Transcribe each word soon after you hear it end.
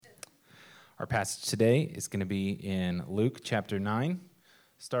Our passage today is going to be in Luke chapter 9,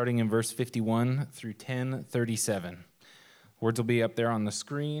 starting in verse 51 through 10:37. Words will be up there on the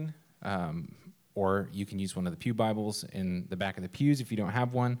screen, or you can use one of the pew Bibles in the back of the pews if you don't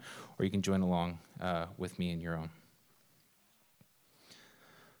have one, or you can join along with me in your own.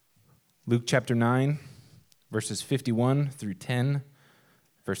 Luke chapter 9, verses 51 through 10,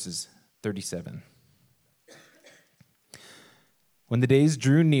 verses 37. When the days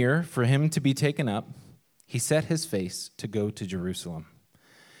drew near for him to be taken up, he set his face to go to Jerusalem.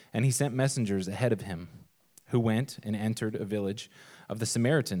 And he sent messengers ahead of him, who went and entered a village of the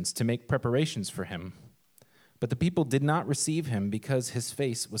Samaritans to make preparations for him. But the people did not receive him because his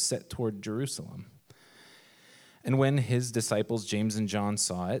face was set toward Jerusalem. And when his disciples James and John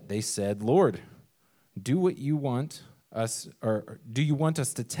saw it, they said, "Lord, do you want us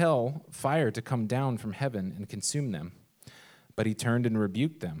to tell fire to come down from heaven and consume them?" But he turned and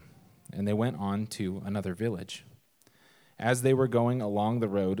rebuked them, and they went on to another village. As they were going along the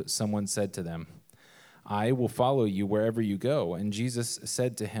road, someone said to them, "I will follow you wherever you go." And Jesus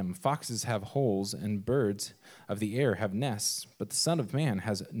said to him, "Foxes have holes, and birds of the air have nests, but the Son of Man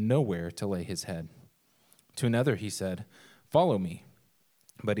has nowhere to lay his head." To another he said, "Follow me."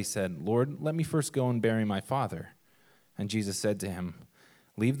 But he said, "Lord, let me first go and bury my father." And Jesus said to him,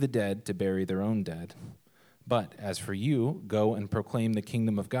 "Leave the dead to bury their own dead. But as for you, go and proclaim the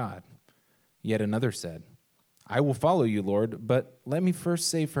kingdom of God." Yet another said, "I will follow you, Lord, but let me first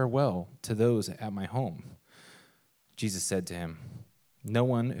say farewell to those at my home." Jesus said to him, "No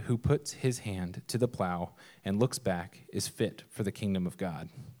one who puts his hand to the plow and looks back is fit for the kingdom of God."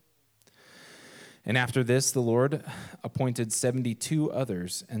 And after this, the Lord appointed 72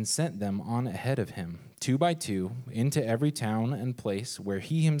 others and sent them on ahead of him, 2 by 2, into every town and place where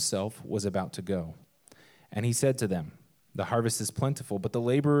he himself was about to go. And he said to them, "The harvest is plentiful, but the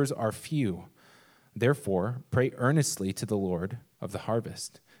laborers are few. Therefore, pray earnestly to the Lord of the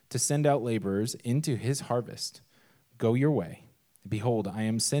harvest to send out laborers into his harvest. Go your way. Behold, I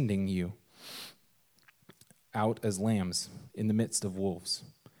am sending you out as lambs in the midst of wolves.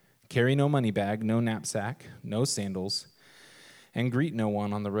 Carry no money bag, no knapsack, no sandals, and greet no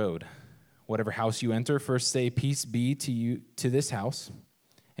one on the road. Whatever house you enter, first say, 'Peace be to you, to this house.'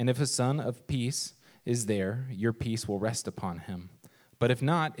 And if a son of peace is there, your peace will rest upon him. But if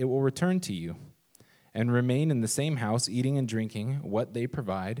not, it will return to you. And remain in the same house, eating and drinking what they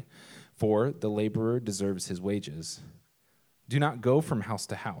provide, for the laborer deserves his wages. Do not go from house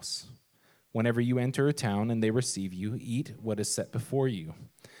to house. Whenever you enter a town and they receive you, eat what is set before you.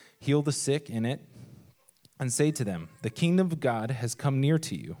 Heal the sick in it, and say to them, 'The kingdom of God has come near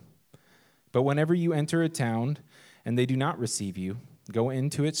to you.' But whenever you enter a town and they do not receive you, go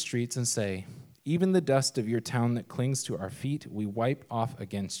into its streets and say, 'Even the dust of your town that clings to our feet we wipe off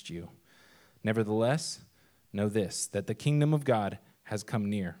against you.' Nevertheless, know this, that the kingdom of God has come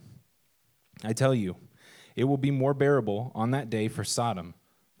near. I tell you, it will be more bearable on that day for Sodom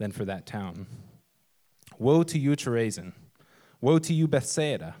than for that town. Woe to you, Chorazin! Woe to you,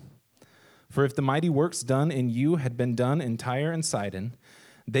 Bethsaida! For if the mighty works done in you had been done in Tyre and Sidon,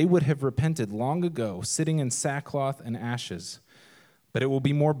 they would have repented long ago, sitting in sackcloth and ashes. But it will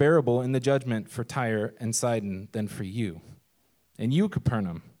be more bearable in the judgment for Tyre and Sidon than for you. And you,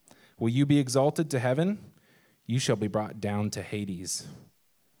 Capernaum, will you be exalted to heaven? You shall be brought down to Hades.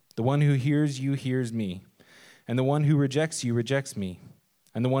 The one who hears you hears me, and the one who rejects you rejects me,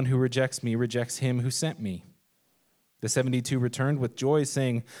 and the one who rejects me rejects him who sent me." The 72 returned with joy,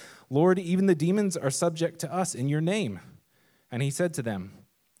 saying, "Lord, even the demons are subject to us in your name." And he said to them,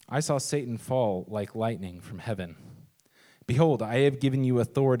 "I saw Satan fall like lightning from heaven. Behold, I have given you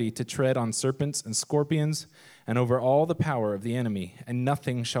authority to tread on serpents and scorpions and over all the power of the enemy, and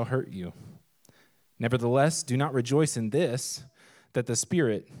nothing shall hurt you. Nevertheless, do not rejoice in this, that the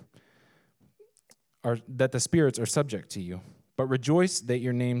spirits are subject to you, but rejoice that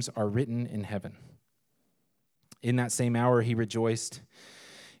your names are written in heaven." In that same hour he rejoiced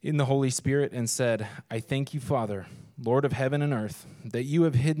in the Holy Spirit and said, "I thank you, Father, Lord of heaven and earth, that you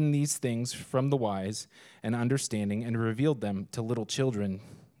have hidden these things from the wise and understanding and revealed them to little children.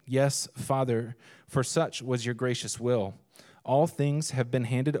 Yes, Father, for such was your gracious will. All things have been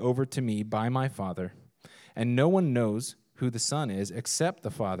handed over to me by my Father, and no one knows who the Son is except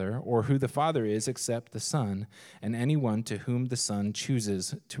the Father, or who the Father is except the Son, and anyone to whom the Son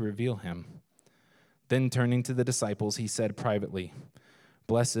chooses to reveal him." Then turning to the disciples, he said privately,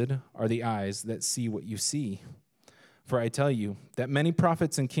 "Blessed are the eyes that see what you see. For I tell you that many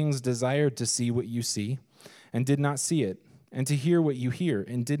prophets and kings desired to see what you see and did not see it, and to hear what you hear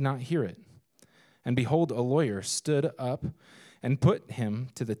and did not hear it. And behold, a lawyer stood up and put him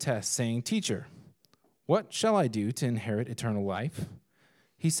to the test, saying, "Teacher, what shall I do to inherit eternal life?"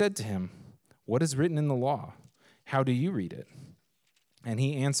 He said to him, "What is written in the law? How do you read it?" And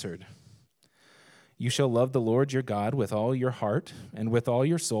he answered, "You shall love the Lord your God with all your heart, and with all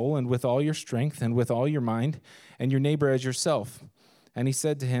your soul, and with all your strength, and with all your mind, and your neighbor as yourself." And he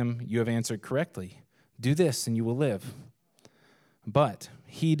said to him, "You have answered correctly. Do this, and you will live." But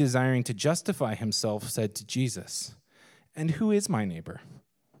he, desiring to justify himself, said to Jesus, "And who is my neighbor?"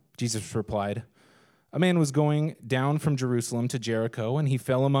 Jesus replied, "A man was going down from Jerusalem to Jericho, and he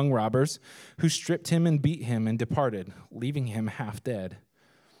fell among robbers, who stripped him and beat him and departed, leaving him half dead.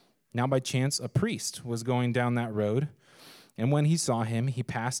 Now by chance a priest was going down that road, and when he saw him, he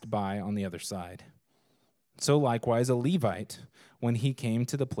passed by on the other side. So likewise a Levite, when he came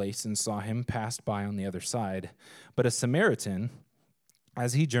to the place and saw him, passed by on the other side. But a Samaritan,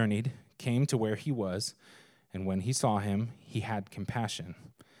 as he journeyed, came to where he was, and when he saw him, he had compassion.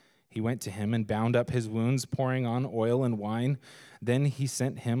 He went to him and bound up his wounds, pouring on oil and wine. Then he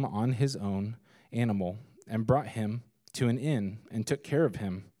sent him on his own animal and brought him to an inn and took care of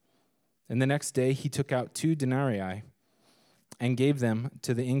him. And the next day he took out 2 denarii and gave them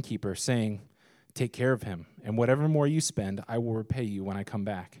to the innkeeper, saying, "Take care of him, and whatever more you spend, I will repay you when I come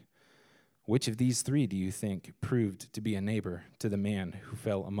back." Which of these 3 do you think proved to be a neighbor to the man who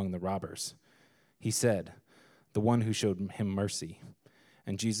fell among the robbers? He said, "The one who showed him mercy."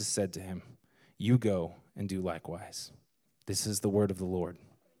 And Jesus said to him, "You go and do likewise." This is the word of the Lord.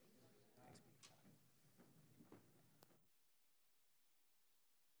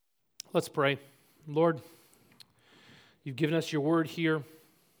 Let's pray. Lord, you've given us your word here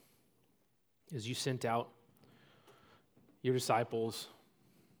as you sent out your disciples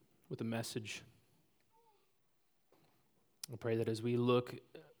with a message. I pray that as we look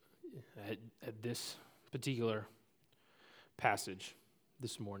at this particular passage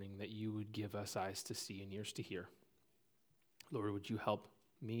this morning, that you would give us eyes to see and ears to hear. Lord, would you help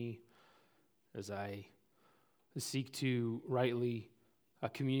me as I seek to rightly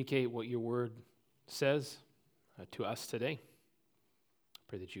communicate what your word says to us today? I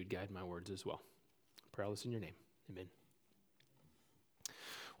pray that you would guide my words as well. I pray all this in your name. Amen.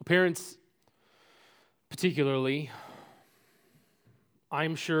 Well, parents, particularly,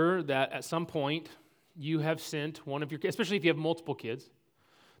 I'm sure that at some point you have sent one of your kids, especially if you have multiple kids,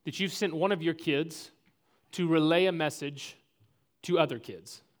 that you've sent one of your kids to relay a message to other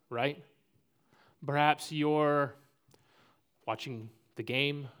kids, right? Perhaps you're watching the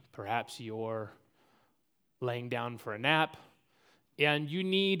game, perhaps you're laying down for a nap, and you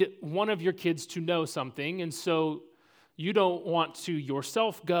need one of your kids to know something, and so you don't want to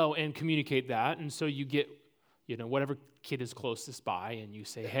yourself go and communicate that, and so you get, whatever kid is closest by, and you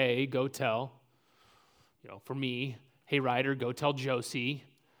say, "Hey, go tell," for me, "Hey, Ryder, go tell Josie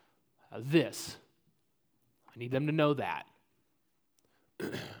this. I need them to know that."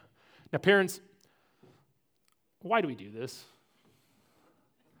 Now, parents, why do we do this?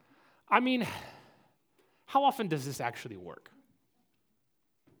 I mean, how often does this actually work?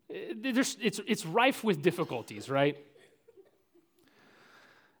 It's rife with difficulties, right?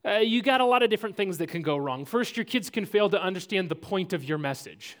 You got a lot of different things that can go wrong. First, your kids can fail to understand the point of your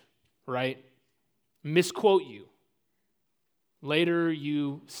message, right? Misquote you. Later,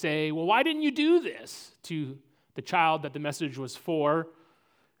 you say, "Well, why didn't you do this?" to the child that the message was for.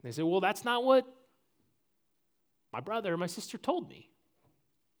 And they say, "Well, that's not what my brother or my sister told me."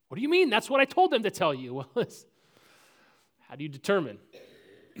 "What do you mean? That's what I told them to tell you." Well, how do you determine?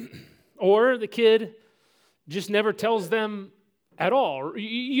 Or the kid just never tells them at all.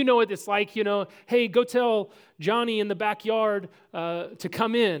 You know what it's like, "Hey, go tell Johnny in the backyard to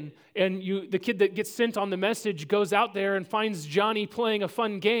come in." And the kid that gets sent on the message goes out there and finds Johnny playing a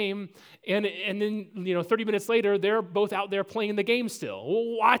fun game. And then, 30 minutes later, they're both out there playing the game still.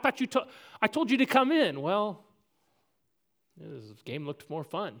 "Well, I thought I told you to come in." Well, this game looked more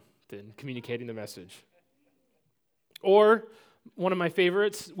fun than communicating the message. Or one of my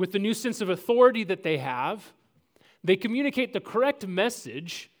favorites, with the new sense of authority that they have, they communicate the correct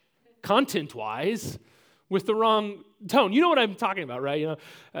message, content-wise, with the wrong tone. You know what I'm talking about, right?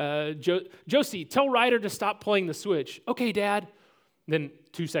 "Josie, tell Ryder to stop playing the Switch." "Okay, Dad." Then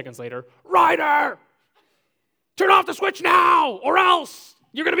 2 seconds later, "Ryder, turn off the Switch now, or else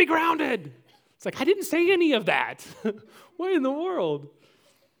you're going to be grounded." It's like, I didn't say any of that. What in the world?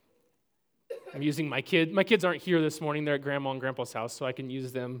 I'm using my kid. My kids aren't here this morning. They're at Grandma and Grandpa's house, so I can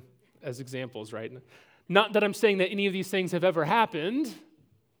use them as examples, right? Not that I'm saying that any of these things have ever happened,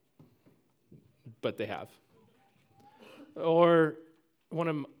 but they have. Or one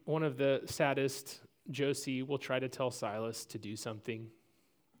of the saddest Josie will try to tell Silas to do something,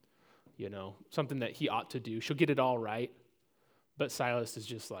 something that he ought to do. She'll get it all right. But Silas is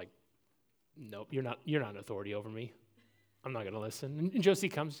just like, nope, you're not an authority over me. I'm not going to listen. And Josie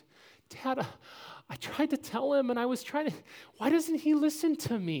comes, Dad, I tried to tell him, and why doesn't he listen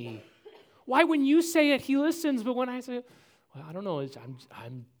to me? Why, when you say it, he listens, but when I say it, well, I don't know,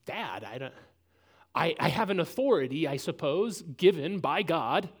 I'm Dad. I have an authority, I suppose, given by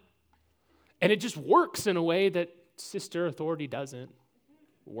God, and it just works in a way that sister authority doesn't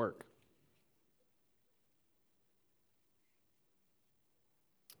work.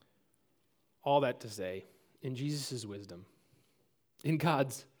 All that to say, in Jesus' wisdom, in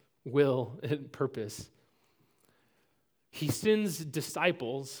God's will and purpose, he sends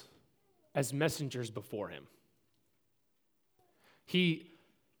disciples as messengers before him. He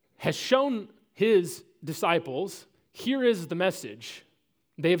has shown his disciples, here is the message.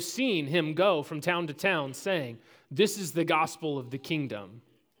 They have seen him go from town to town saying, this is the gospel of the kingdom.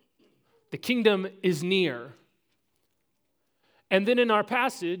 The kingdom is near. And then in our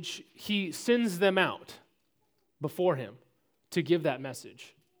passage, he sends them out before him to give that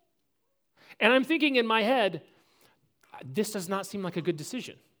message. And I'm thinking in my head, this does not seem like a good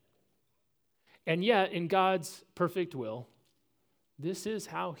decision. And yet, in God's perfect will, this is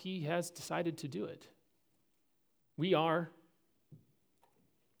how he has decided to do it. We are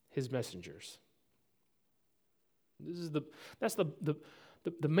his messengers. That's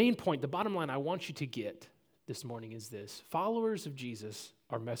the main point, the bottom line I want you to get this morning is this. Followers of Jesus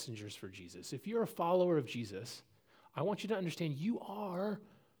are messengers for Jesus. If you're a follower of Jesus, I want you to understand you are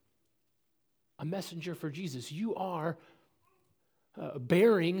a messenger for Jesus. You are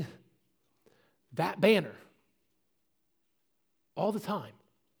bearing that banner all the time.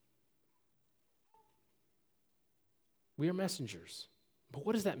 We are messengers. But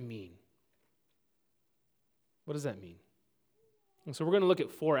what does that mean? What does that mean? And so we're going to look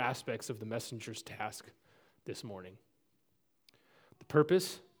at 4 aspects of the messenger's task this morning. The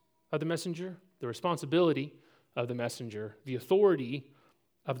purpose of the messenger, the responsibility of the messenger, the authority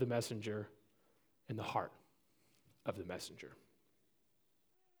of the messenger, and the heart of the messenger.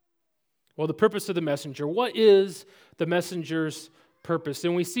 Well, the purpose of the messenger. What is the messenger's purpose?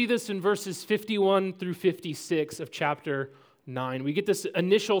 And we see this in verses 51 through 56 of chapter 9. We get this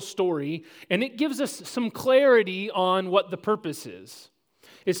initial story, and it gives us some clarity on what the purpose is.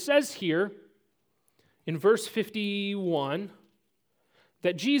 It says here in verse 51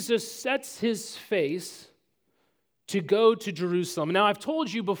 that Jesus sets his face to go to Jerusalem. Now, I've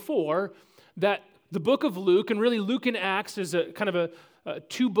told you before that the book of Luke, and really Luke and Acts is a kind of a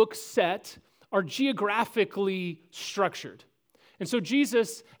 2-book set, are geographically structured. And so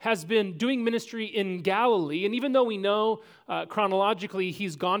Jesus has been doing ministry in Galilee, and even though we know chronologically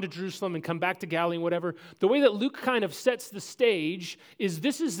he's gone to Jerusalem and come back to Galilee and whatever, the way that Luke kind of sets the stage is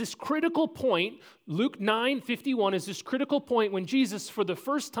this critical point. Luke 9:51 is this critical point when Jesus, for the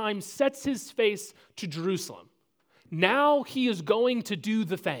first time, sets his face to Jerusalem. Now he is going to do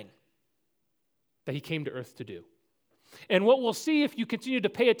the thing that he came to earth to do. And what we'll see if you continue to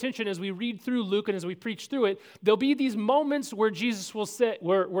pay attention as we read through Luke and as we preach through it, there'll be these moments where Jesus will say,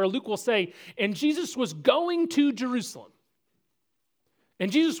 where Luke will say, and Jesus was going to Jerusalem.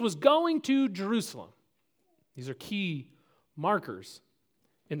 And Jesus was going to Jerusalem. These are key markers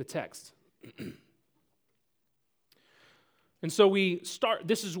in the text. And so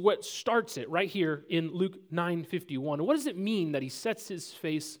this is what starts it right here in Luke 9:51. What does it mean that he sets his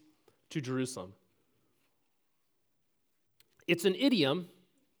face to Jerusalem? It's an idiom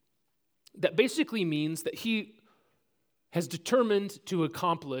that basically means that he has determined to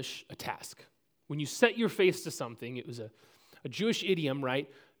accomplish a task. When you set your face to something, it was a Jewish idiom, right?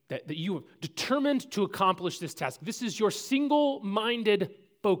 That you have determined to accomplish this task. This is your single-minded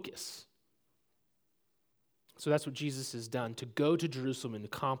focus. So that's what Jesus has done, to go to Jerusalem and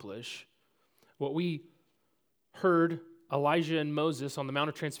accomplish what we heard Elijah and Moses on the Mount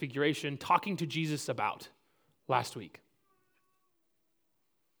of Transfiguration talking to Jesus about last week.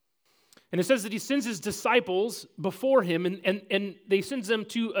 And it says that he sends his disciples before him, and they sends them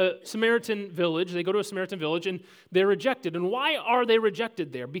to a Samaritan village. They go to a Samaritan village, and they're rejected. And why are they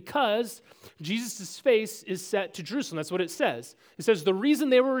rejected there? Because Jesus' face is set to Jerusalem. That's what it says. It says the reason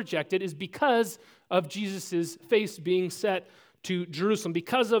they were rejected is because of Jesus' face being set to Jerusalem,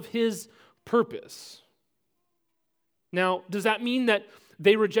 because of his purpose. Now, does that mean that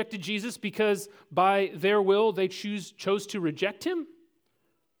they rejected Jesus because by their will they chose to reject him?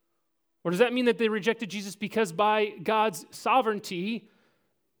 Or does that mean that they rejected Jesus because by God's sovereignty,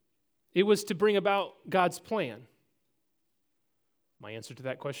 it was to bring about God's plan? My answer to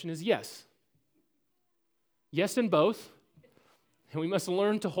that question is yes. Yes, in both. And we must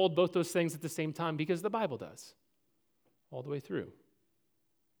learn to hold both those things at the same time because the Bible does, all the way through.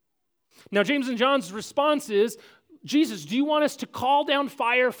 Now, James and John's response is, Jesus, do you want us to call down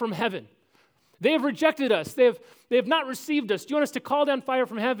fire from heaven? They have rejected us. They have not received us. Do you want us to call down fire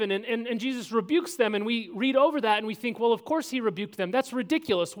from heaven? And Jesus rebukes them, and we read over that, and we think, well, of course he rebuked them. That's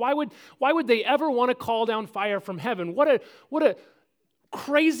ridiculous. Why would they ever want to call down fire from heaven? What a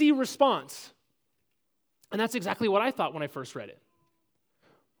crazy response. And that's exactly what I thought when I first read it.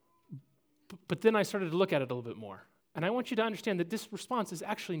 But then I started to look at it a little bit more. And I want you to understand that this response is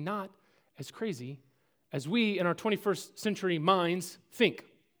actually not as crazy as we in our 21st century minds think.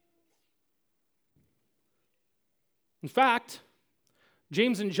 In fact,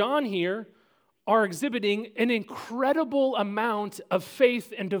 James and John here are exhibiting an incredible amount of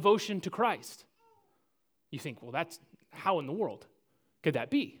faith and devotion to Christ. You think, well, that's how in the world could that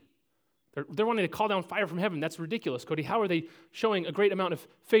be? They're wanting to call down fire from heaven. That's ridiculous, Cody. How are they showing a great amount of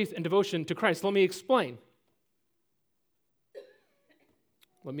faith and devotion to Christ? Let me explain.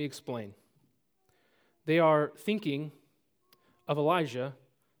 They are thinking of Elijah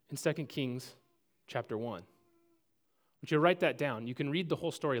in 2 Kings chapter 1. Would you write that down? You can read the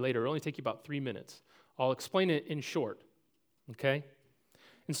whole story later. It'll only take you about 3 minutes. I'll explain it in short, okay?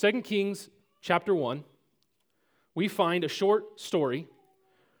 In 2 Kings chapter 1, we find a short story.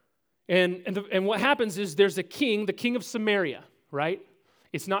 And what happens is there's a king, the king of Samaria, right?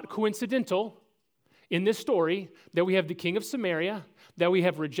 It's not coincidental in this story that we have the king of Samaria, that we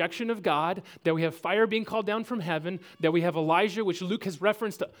have rejection of God, that we have fire being called down from heaven, that we have Elijah, which Luke has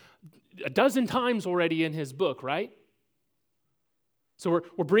referenced a dozen times already in his book, right? So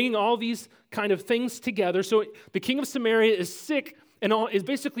we're bringing all these kind of things together. So the king of Samaria is sick and is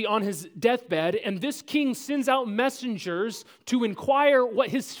basically on his deathbed, and this king sends out messengers to inquire what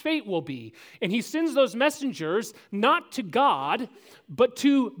his fate will be. And he sends those messengers not to God, but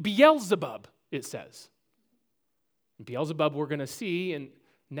to Beelzebub, it says. And Beelzebub, we're going to see, and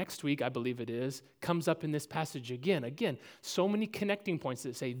next week, I believe it is, comes up in this passage again. Again, so many connecting points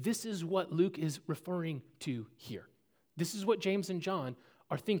that say this is what Luke is referring to here. This is what James and John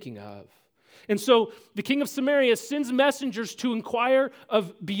are thinking of. And so the king of Samaria sends messengers to inquire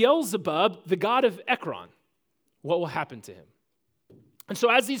of Beelzebub, the god of Ekron, what will happen to him. And so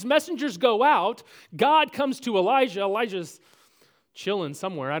as these messengers go out, God comes to Elijah. Elijah's chilling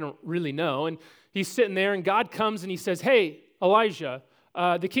somewhere, I don't really know. And he's sitting there, and God comes and he says, hey, Elijah,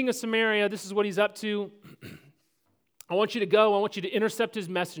 the king of Samaria, this is what he's up to. I want you to go. I want you to intercept his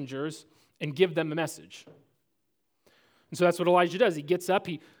messengers and give them a message. And so that's what Elijah does. He gets up,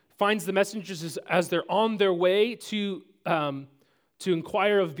 he finds the messengers as they're on their way to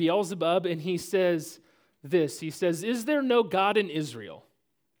inquire of Beelzebub, and he says this. He says, is there no God in Israel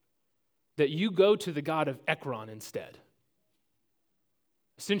that you go to the God of Ekron instead?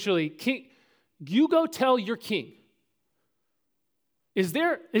 Essentially, king, you go tell your king, is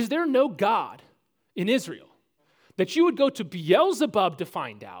there no God in Israel that you would go to Beelzebub to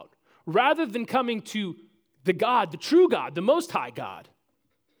find out rather than coming to the God, the true God, the Most High God,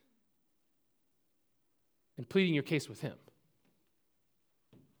 and pleading your case with him?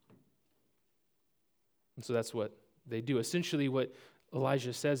 And so that's what they do. Essentially, what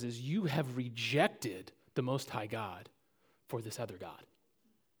Elijah says is, you have rejected the Most High God for this other God.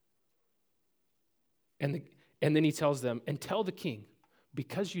 And then he tells them, and tell the king,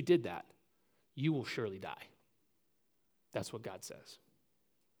 because you did that, you will surely die. That's what God says.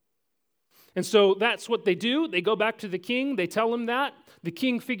 And so that's what they do. They go back to the king. They tell him that. The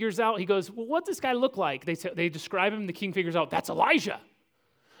king figures out, he goes, well, what does this guy look like? They describe him. The king figures out, that's Elijah.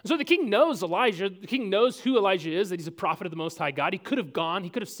 And so the king knows Elijah. The king knows who Elijah is, that he's a prophet of the Most High God. He could have gone. He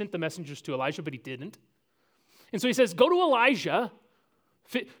could have sent the messengers to Elijah, but he didn't. And so he says, go to Elijah.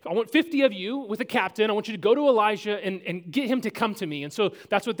 I want 50 of you with a captain. I want you to go to Elijah and get him to come to me. And so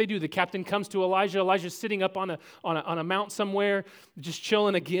that's what they do. The captain comes to Elijah. Elijah's sitting up on a mount somewhere, just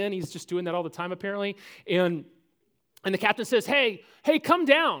chilling again. He's just doing that all the time, apparently. And the captain says, hey, come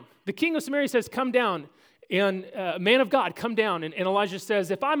down. The king of Samaria says, come down. And man of God, come down. And Elijah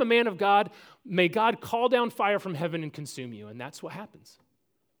says, if I'm a man of God, may God call down fire from heaven and consume you. And that's what happens.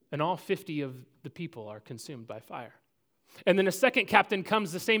 And all 50 of the people are consumed by fire. And then a second captain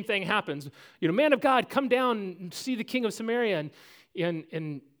comes, the same thing happens. Man of God, come down and see the king of Samaria.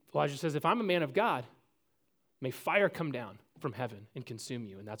 And Elijah says, if I'm a man of God, may fire come down from heaven and consume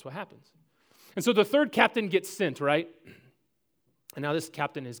you. And that's what happens. And so the third captain gets sent, right? And now this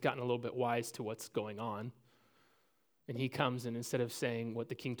captain has gotten a little bit wise to what's going on. And he comes, and instead of saying what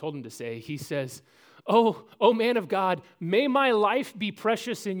the king told him to say, he says, oh man of God, may my life be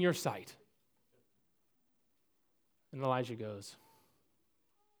precious in your sight. And Elijah goes,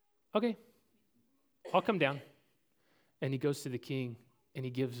 okay, I'll come down. And he goes to the king, and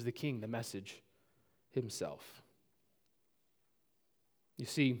he gives the king the message himself. You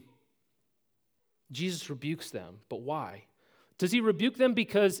see, Jesus rebukes them, but why? Does he rebuke them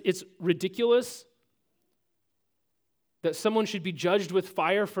because it's ridiculous that someone should be judged with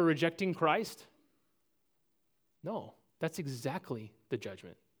fire for rejecting Christ? No, that's exactly the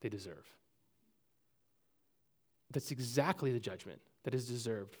judgment they deserve. That's exactly the judgment that is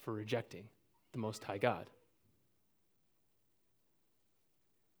deserved for rejecting the Most High God.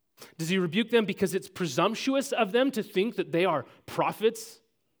 Does he rebuke them because it's presumptuous of them to think that they are prophets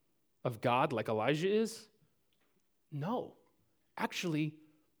of God like Elijah is? No. Actually,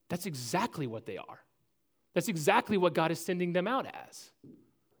 that's exactly what they are. That's exactly what God is sending them out as.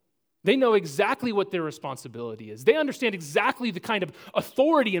 They know exactly what their responsibility is. They understand exactly the kind of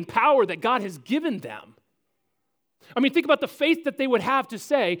authority and power that God has given them. I mean, think about the faith that they would have to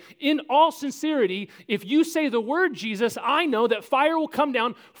say, in all sincerity, if you say the word Jesus, I know that fire will come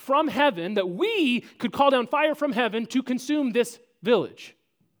down from heaven, that we could call down fire from heaven to consume this village.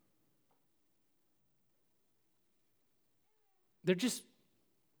 They're just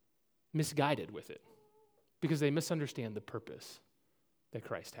misguided with it because they misunderstand the purpose that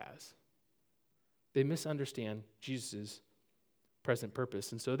Christ has. They misunderstand Jesus' present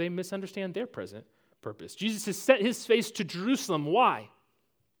purpose, and so they misunderstand their present purpose. Jesus has set his face to Jerusalem. Why?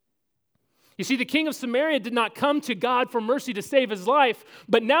 You see, the king of Samaria did not come to God for mercy to save his life,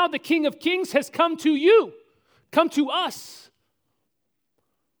 but now the King of Kings has come to you, come to us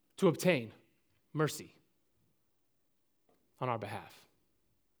to obtain mercy on our behalf,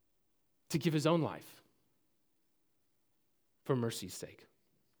 to give his own life for mercy's sake.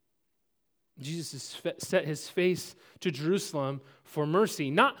 Jesus has set his face to Jerusalem for mercy,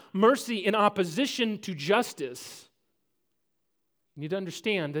 not mercy in opposition to justice. You need to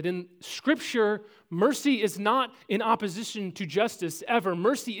understand that in Scripture, mercy is not in opposition to justice ever.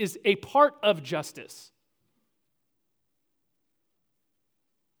 Mercy is a part of justice.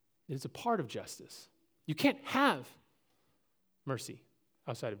 It is a part of justice. You can't have mercy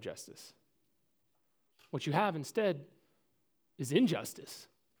outside of justice. What you have instead is injustice,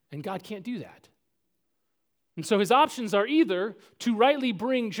 and God can't do that. And so his options are either to rightly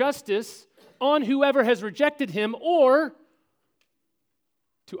bring justice on whoever has rejected him or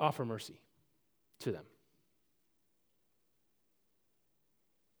to offer mercy to them.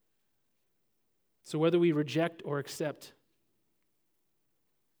 So whether we reject or accept,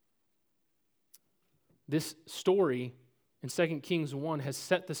 this story in 2 Kings 1 has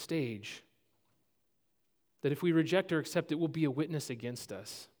set the stage that if we reject or accept it, will be a witness against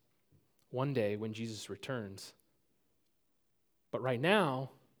us one day when Jesus returns. But right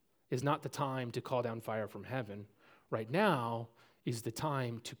now is not the time to call down fire from heaven. Right now is the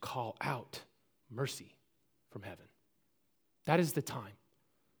time to call out mercy from heaven. That is the time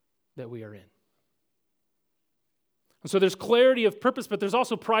that we are in. And so there's clarity of purpose, but there's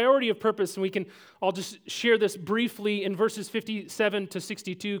also priority of purpose. And I'll just share this briefly in verses 57 to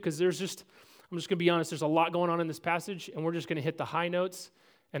 62, because I'm just going to be honest, there's a lot going on in this passage, and we're just going to hit the high notes,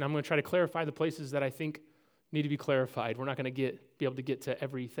 and I'm going to try to clarify the places that I think need to be clarified. We're not going to be able to get to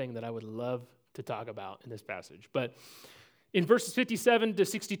everything that I would love to talk about in this passage. But in verses 57 to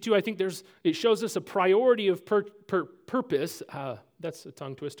 62, I think it shows us a priority of purpose. That's a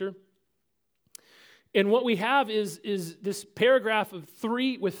tongue twister. And what we have is this paragraph of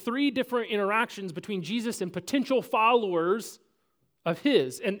with three different interactions between Jesus and potential followers of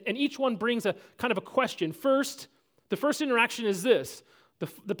his. And each one brings a kind of a question. First, the first interaction is this.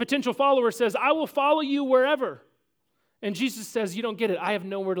 The potential follower says, I will follow you wherever. And Jesus says, you don't get it. I have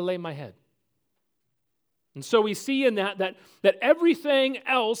nowhere to lay my head. And so we see in that everything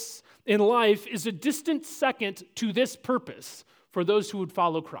else in life is a distant second to this purpose for those who would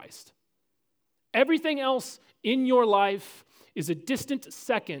follow Christ. Everything else in your life is a distant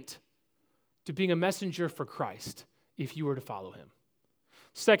second to being a messenger for Christ if you were to follow him.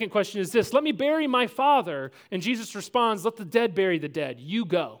 Second question is this: let me bury my father. And Jesus responds, let the dead bury the dead. You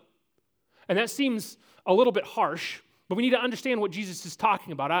go. And that seems a little bit harsh, but we need to understand what Jesus is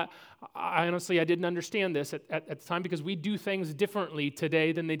talking about. I honestly didn't understand this at the time because we do things differently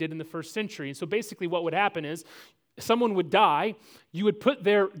today than they did in the first century. And so basically what would happen is someone would die, you would put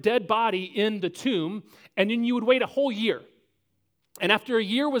their dead body in the tomb, and then you would wait a whole year. And after a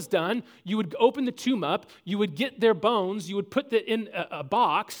year was done, you would open the tomb up, you would get their bones, you would put it in a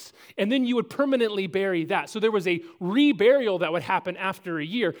box, and then you would permanently bury that. So there was a reburial that would happen after a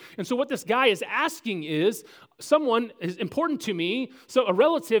year. And so what this guy is asking is, someone is important to me, so a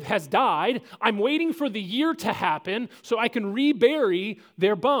relative has died, I'm waiting for the year to happen so I can rebury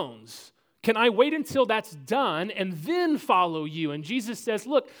their bones. Can I wait until that's done and then follow you? And Jesus says,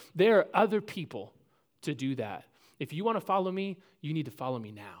 look, there are other people to do that. If you want to follow me, you need to follow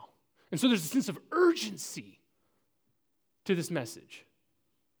me now. And so there's a sense of urgency to this message.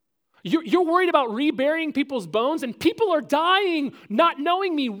 You're worried about reburying people's bones, and people are dying not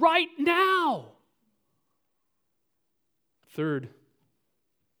knowing me right now. Third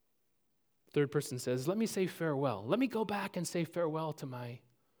person says, let me say farewell. Let me go back and say farewell to my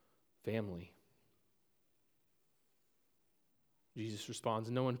family. Jesus responds,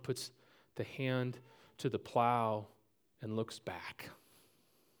 no one puts the hand to the plow and looks back.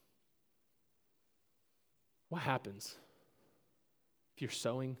 What happens if you're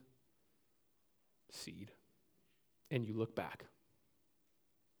sowing seed and you look back?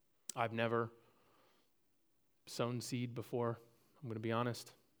 I've never sown seed before. I'm going to be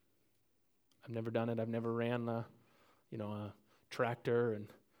honest. I've never done it. I've never ran a tractor, and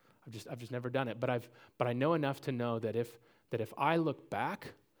I've just never done it. But I know enough to know that if I look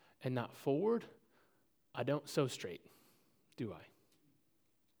back and not forward, I don't sow straight, do I?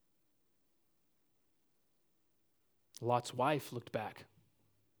 Lot's wife looked back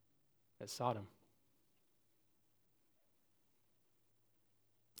at Sodom.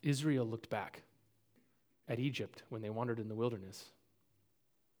 Israel looked back at Egypt when they wandered in the wilderness.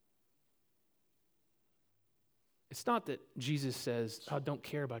 It's not that Jesus says, oh, don't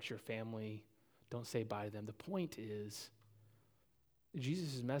care about your family, don't say bye to them. The point is,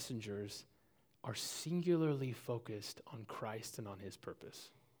 Jesus' messengers are singularly focused on Christ and on his purpose.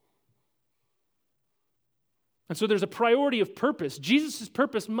 And so there's a priority of purpose. Jesus'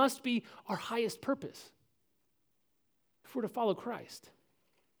 purpose must be our highest purpose if we're to follow Christ.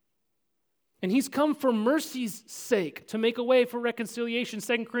 And he's come for mercy's sake to make a way for reconciliation.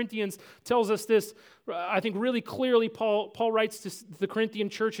 2 Corinthians tells us this, I think really clearly. Paul writes to the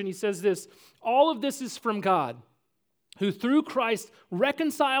Corinthian church, and he says this, all of this is from God, who through Christ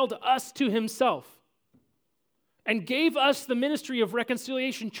reconciled us to himself and gave us the ministry of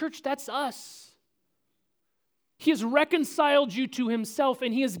reconciliation. Church, that's us. He has reconciled you to himself,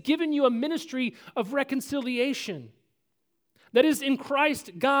 and he has given you a ministry of reconciliation. That is, in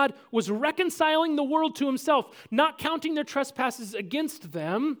Christ, God was reconciling the world to himself, not counting their trespasses against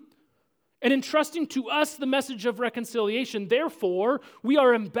them, and entrusting to us the message of reconciliation. Therefore, we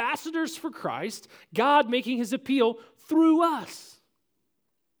are ambassadors for Christ, God making his appeal through us.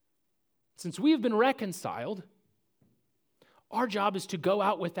 Since we have been reconciled, our job is to go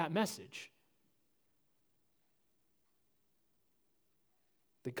out with that message.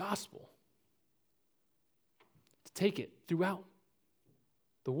 The gospel. To take it throughout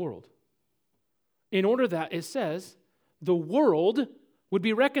the world. In order that, it says, the world would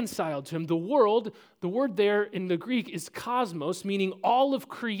be reconciled to him. The world, the word there in the Greek is cosmos, meaning all of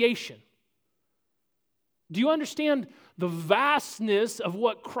creation. Do you understand the vastness of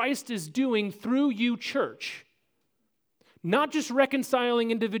what Christ is doing through you, church? Not just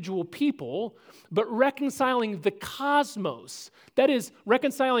reconciling individual people, but reconciling the cosmos. That is,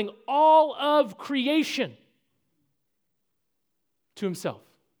 reconciling all of creation to himself.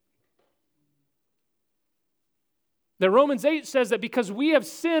 That Romans 8 says that because we have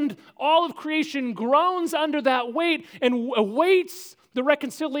sinned, all of creation groans under that weight and awaits the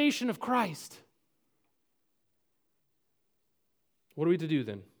reconciliation of Christ. What are we to do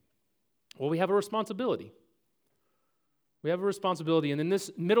then? Well, we have a responsibility. We have a responsibility. And in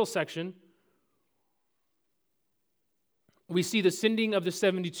this middle section, we see the sending of the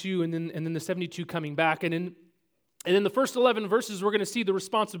 72 and then the 72 coming back. And in the first 11 verses, we're going to see the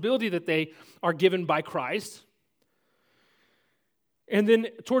responsibility that they are given by Christ. And then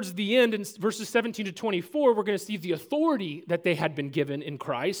towards the end, in verses 17 to 24, we're going to see the authority that they had been given in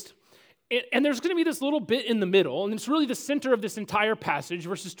Christ. And there's going to be this little bit in the middle, and it's really the center of this entire passage,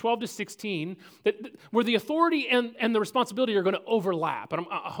 verses 12 to 16, where the authority and the responsibility are going to overlap. And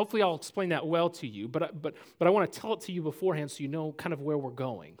hopefully I'll explain that well to you, but I want to tell it to you beforehand so you know kind of where we're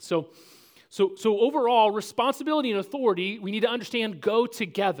going. So overall, responsibility and authority, we need to understand, go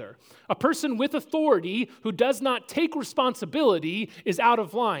together. A person with authority who does not take responsibility is out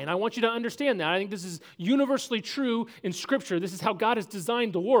of line. I want you to understand that. I think this is universally true in Scripture. This is how God has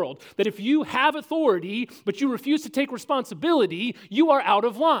designed the world. That if you have authority, but you refuse to take responsibility, you are out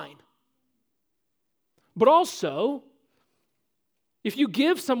of line. But also, If you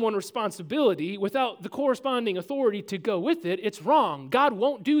give someone responsibility without the corresponding authority to go with it, it's wrong. God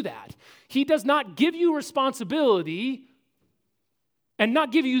won't do that. He does not give you responsibility and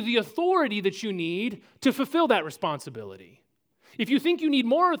not give you the authority that you need to fulfill that responsibility. If you think you need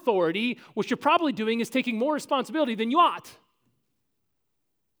more authority, what you're probably doing is taking more responsibility than you ought.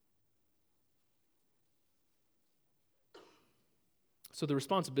 So the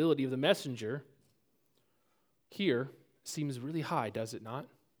responsibility of the messenger here seems really high, does it not?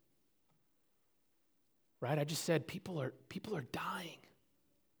 Right? I just said people are dying.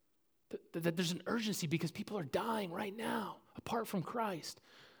 That there's an urgency because people are dying right now apart from Christ.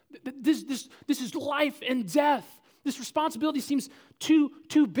 This is life and death. This responsibility seems too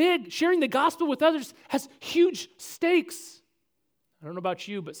big. Sharing the gospel with others has huge stakes. I don't know about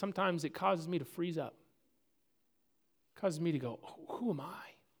you, but sometimes it causes me to freeze up. It causes me to go, who am I?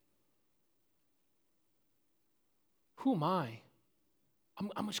 Who am I?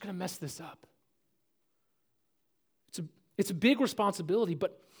 I'm just going to mess this up. It's a big responsibility,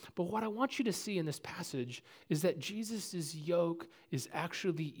 but what I want you to see in this passage is that Jesus' yoke is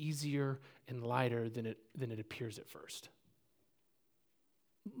actually easier and lighter than it appears at first.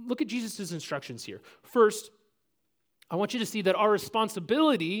 Look at Jesus' instructions here. First, I want you to see that our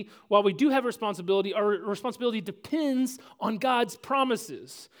responsibility, while we do have responsibility, our responsibility depends on God's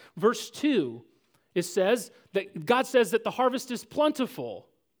promises. Verse 2, it says that God says that the harvest is plentiful.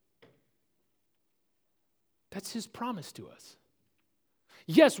 That's his promise to us.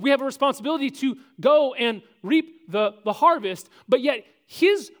 Yes, we have a responsibility to go and reap the harvest, but yet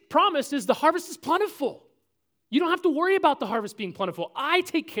his promise is the harvest is plentiful. You don't have to worry about the harvest being plentiful. I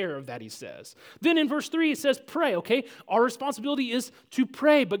take care of that, he says. Then in verse 3, it says pray, okay? Our responsibility is to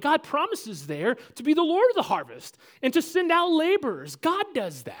pray, but God promises there to be the Lord of the harvest and to send out laborers. God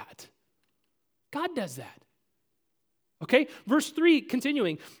does that. God does that. Okay, verse 3,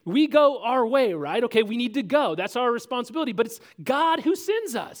 continuing, we go our way, right? Okay, we need to go. That's our responsibility, but it's God who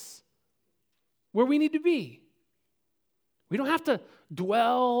sends us where we need to be. We don't have to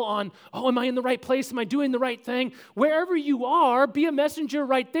dwell on, am I in the right place? Am I doing the right thing? Wherever you are, be a messenger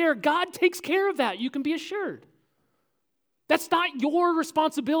right there. God takes care of that. You can be assured. That's not your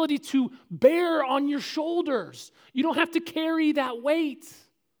responsibility to bear on your shoulders. You don't have to carry that weight.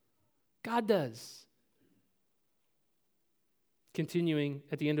 God does. Continuing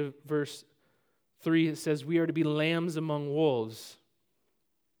at the end of verse 3, it says, we are to be lambs among wolves.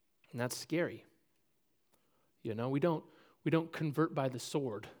 And that's scary. You know, we don't convert by the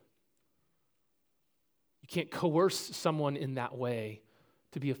sword. You can't coerce someone in that way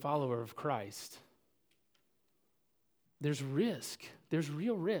to be a follower of Christ. There's risk. There's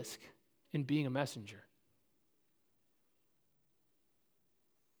real risk in being a messenger.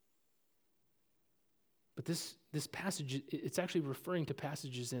 But this passage, it's actually referring to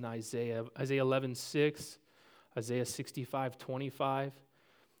passages in Isaiah 11:6, Isaiah 65:25,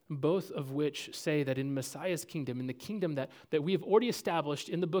 both of which say that in Messiah's kingdom, in the kingdom that we have already established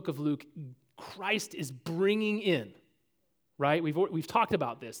in the book of Luke, Christ is bringing in, right? We've talked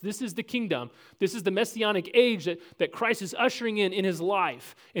about this. This is the kingdom. This is the messianic age that Christ is ushering in his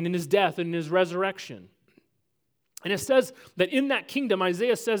life and in his death and in his resurrection. And it says that in that kingdom,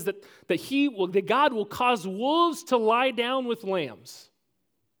 Isaiah says that God will cause wolves to lie down with lambs.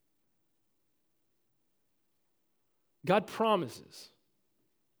 God promises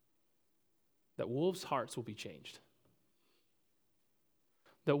that wolves' hearts will be changed.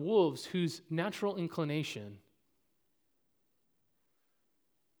 That wolves whose natural inclination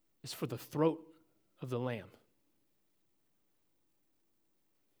is for the throat of the lamb,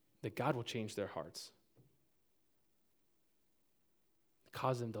 that God will change their hearts.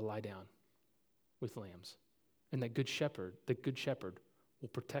 Cause them to lie down with lambs. And the good shepherd will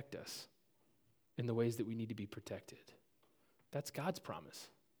protect us in the ways that we need to be protected. That's God's promise,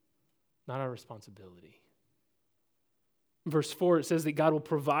 not our responsibility. In verse 4, it says that God will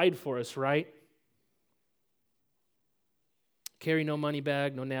provide for us, right? Carry no money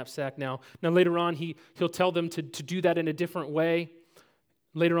bag, no knapsack. Now later on, he'll tell them to do that in a different way.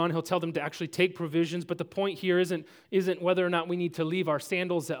 Later on, he'll tell them to actually take provisions, but the point here isn't whether or not we need to leave our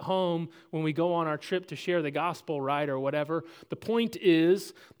sandals at home when we go on our trip to share the gospel, right, or whatever. The point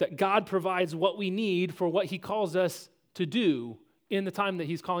is that God provides what we need for what he calls us to do in the time that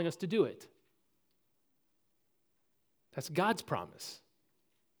he's calling us to do it. That's God's promise.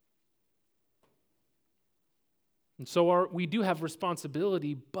 And so we do have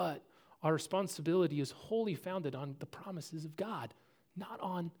responsibility, but our responsibility is wholly founded on the promises of God, not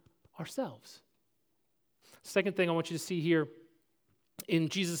on ourselves. Second thing I want you to see here in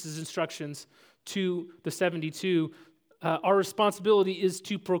Jesus' instructions to the 72, our responsibility is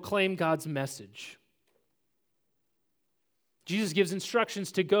to proclaim God's message. Jesus gives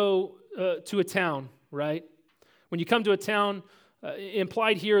instructions to go to a town, right? When you come to a town,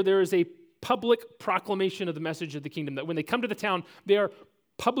 implied here, there is a public proclamation of the message of the kingdom. That when they come to the town, they are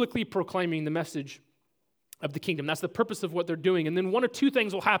publicly proclaiming the message of the kingdom. That's the purpose of what they're doing. And then one or two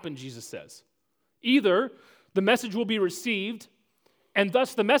things will happen, Jesus says. Either the message will be received, and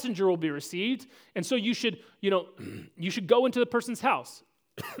thus the messenger will be received, and so you should go into the person's house.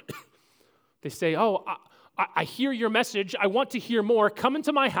 They say, oh, I hear your message. I want to hear more. Come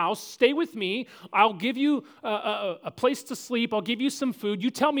into my house. Stay with me. I'll give you a place to sleep. I'll give you some food. You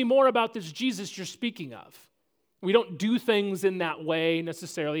tell me more about this Jesus you're speaking of. We don't do things in that way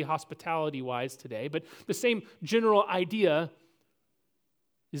necessarily hospitality-wise today, but the same general idea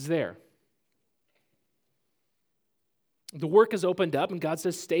is there. The work is opened up, and God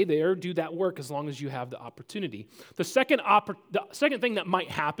says, stay there, do that work as long as you have the opportunity. The second thing that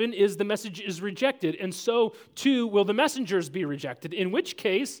might happen is the message is rejected, and so too will the messengers be rejected, in which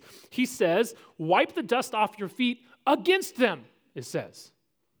case, he says, wipe the dust off your feet against them, it says.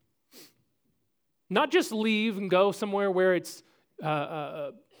 Not just leave and go somewhere where it's, you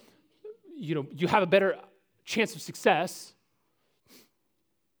have a better chance of success,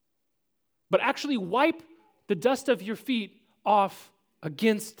 but actually wipe the dust of your feet off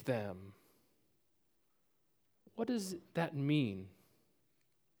against them. What does that mean?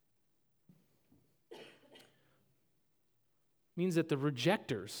 It means that the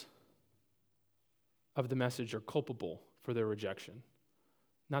rejectors of the message are culpable for their rejection,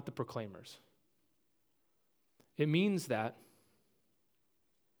 not the proclaimers. It means that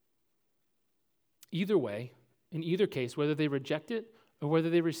either way, in either case, whether they reject it or whether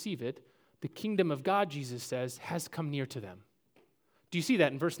they receive it, the kingdom of God, Jesus says, has come near to them. Do you see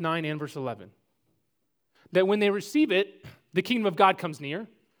that in verse 9 and verse 11? That when they receive it, the kingdom of God comes near.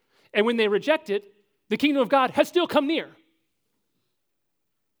 And when they reject it, the kingdom of God has still come near.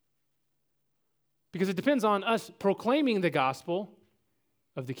 Because it depends on us proclaiming the gospel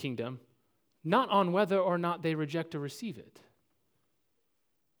of the kingdom, not on whether or not they reject or receive it.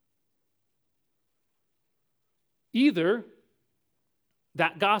 Either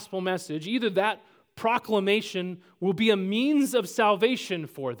that gospel message, either that proclamation will be a means of salvation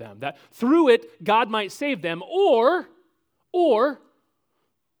for them, that through it God might save them, or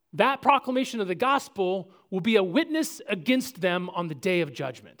that proclamation of the gospel will be a witness against them on the day of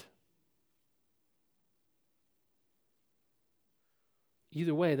judgment.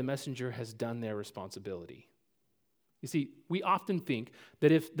 Either way, the messenger has done their responsibility. You see, we often think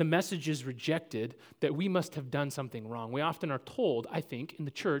that if the message is rejected, that we must have done something wrong. We often are told, I think, in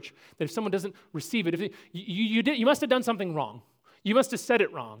the church, that if someone doesn't receive it, you must have done something wrong. You must have said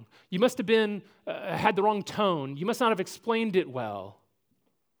it wrong. You must have been had the wrong tone. You must not have explained it well.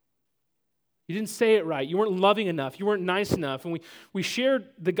 You didn't say it right. You weren't loving enough. You weren't nice enough. And we shared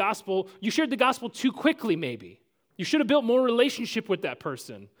the gospel. You shared the gospel too quickly, maybe. You should have built more relationship with that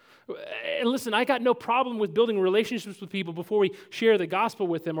person. And listen, I got no problem with building relationships with people before we share the gospel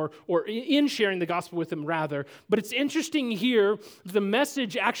with them, or in sharing the gospel with them, rather. But it's interesting here, the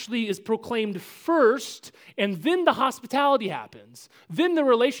message actually is proclaimed first, and then the hospitality happens. Then the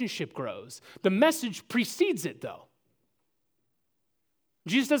relationship grows. The message precedes it, though.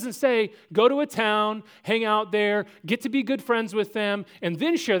 Jesus doesn't say, go to a town, hang out there, get to be good friends with them, and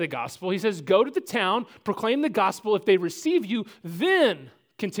then share the gospel. He says, go to the town, proclaim the gospel. If they receive you, then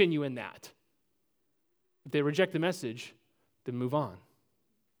continue in that. If they reject the message, then move on.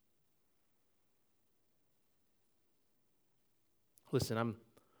 Listen, I'm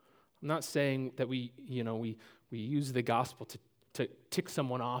not saying that we use the gospel to tick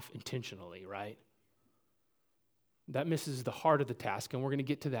someone off intentionally, right? That misses the heart of the task, and we're going to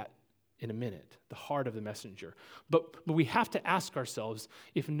get to that in a minute, the heart of the messenger. But we have to ask ourselves,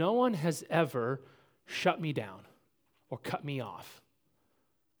 if no one has ever shut me down or cut me off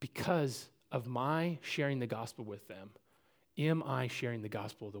because of my sharing the gospel with them, am I sharing the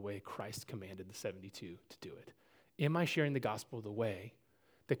gospel the way Christ commanded the 72 to do it? Am I sharing the gospel the way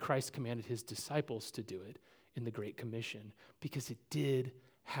that Christ commanded his disciples to do it in the Great Commission? Because it did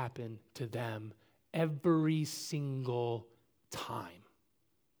happen to them every single time.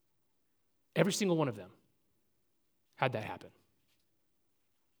 Every single one of them had that happen.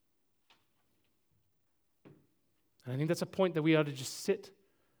 And I think that's a point that we ought to just sit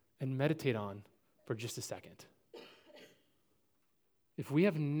and meditate on for just a second. If we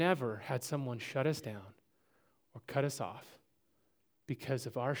have never had someone shut us down or cut us off because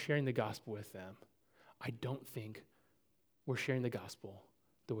of our sharing the gospel with them, I don't think we're sharing the gospel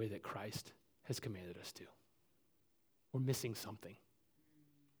the way that Christ has commanded us to. we're missing something.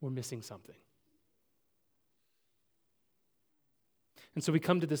 We're missing something. And so we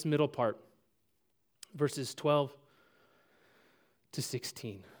come to this middle part, verses 12 to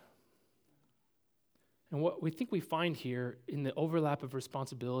 16. And what we think we find here in the overlap of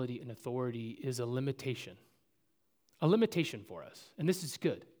responsibility and authority is a limitation for us. And this is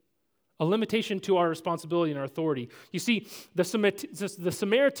good. A limitation to our responsibility and our authority. You see, the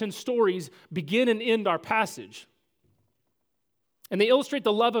Samaritan stories begin and end our passage. And they illustrate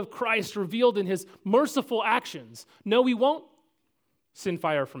the love of Christ revealed in his merciful actions. No, we won't send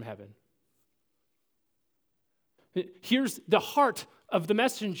fire from heaven. Here's the heart of the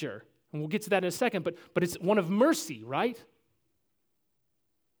messenger. And we'll get to that in a second, but it's one of mercy, right?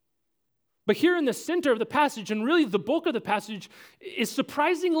 But here in the center of the passage, and really the bulk of the passage, is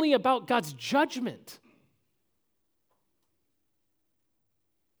surprisingly about God's judgment.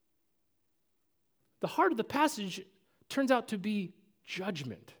 The heart of the passage turns out to be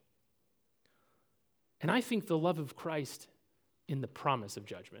judgment. And I think the love of Christ in the promise of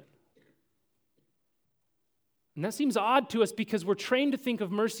judgment. And that seems odd to us because we're trained to think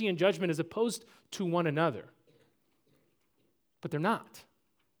of mercy and judgment as opposed to one another. But they're not.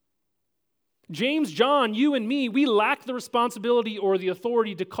 James, John, you and me, we lack the responsibility or the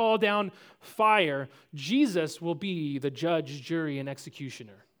authority to call down fire. Jesus will be the judge, jury, and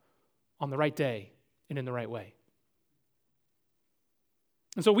executioner on the right day and in the right way.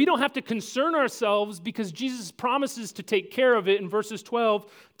 And so we don't have to concern ourselves because Jesus promises to take care of it in verses 12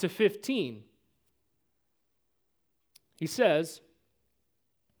 to 15. He says,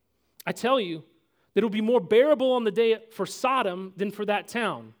 I tell you that it will be more bearable on the day for Sodom than for that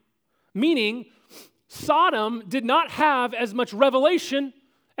town. Meaning, Sodom did not have as much revelation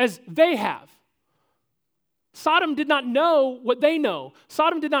as they have. Sodom did not know what they know.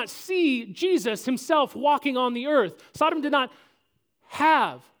 Sodom did not see Jesus himself walking on the earth. Sodom did not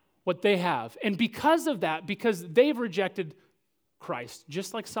have what they have. And because of that, because they've rejected Christ,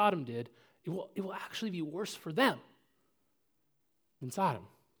 just like Sodom did, it will actually be worse for them than Sodom.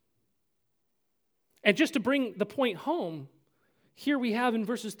 And just to bring the point home, here we have in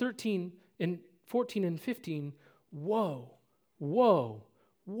verses 13 and 14 and 15, woe, woe,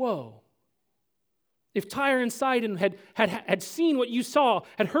 woe. If Tyre and Sidon had seen what you saw,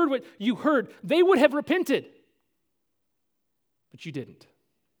 had heard what you heard, they would have repented. But you didn't.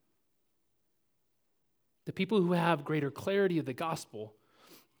 The people who have greater clarity of the gospel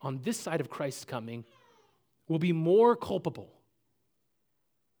on this side of Christ's coming will be more culpable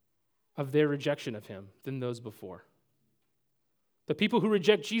of their rejection of him than those before. The people who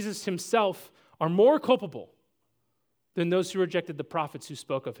reject Jesus himself are more culpable than those who rejected the prophets who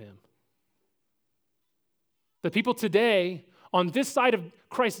spoke of him. The people today on this side of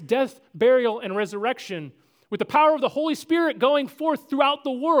Christ's death, burial, and resurrection, with the power of the Holy Spirit going forth throughout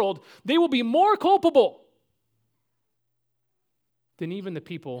the world, they will be more culpable than even the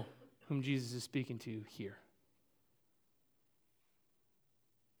people whom Jesus is speaking to here.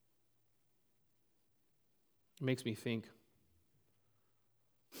 It makes me think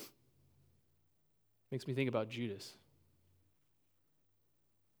about Judas,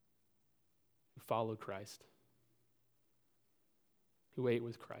 who followed Christ, who ate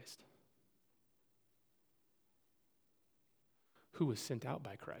with Christ, who was sent out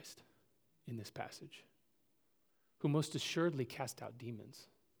by Christ in this passage, who most assuredly cast out demons,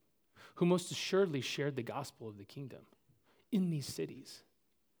 who most assuredly shared the gospel of the kingdom in these cities,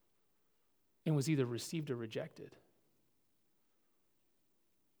 and was either received or rejected,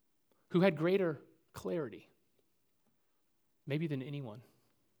 who had greater clarity, maybe than anyone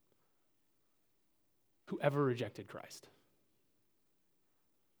who ever rejected Christ.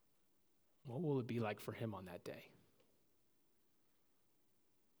 What will it be like for him on that day?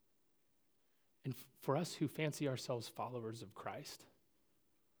 And for us who fancy ourselves followers of Christ,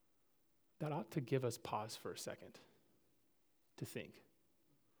 that ought to give us pause for a second to think.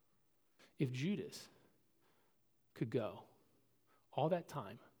 If Judas could go all that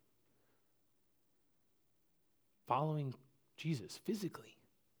time following Jesus physically,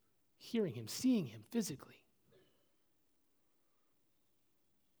 hearing him, seeing him physically,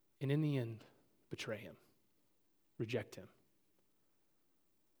 and in the end, betray him, reject him,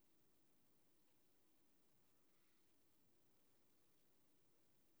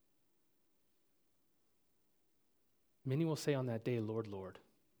 many will say on that day, Lord, Lord.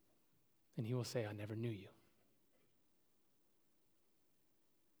 And he will say, I never knew you.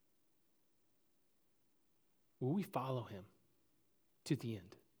 Will we follow him to the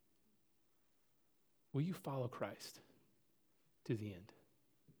end? Will you follow Christ to the end?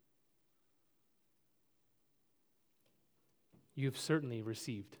 you have certainly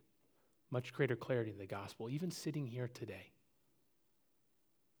received much greater clarity in the gospel, even sitting here today,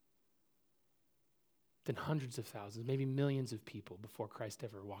 than hundreds of thousands, maybe millions of people before Christ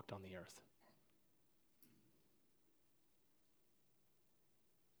ever walked on the earth.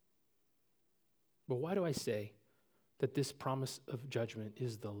 But why do I say that this promise of judgment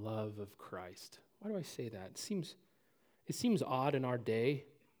is the love of Christ? Why do I say that? It seems odd in our day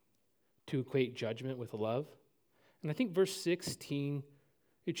to equate judgment with love. And I think verse 16,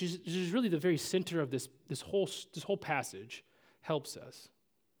 which is really the very center of this whole passage, helps us.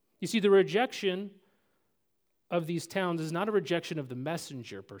 You see, the rejection of these towns is not a rejection of the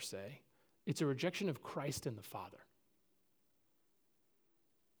messenger per se. It's a rejection of Christ and the Father.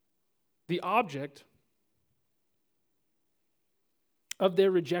 The object of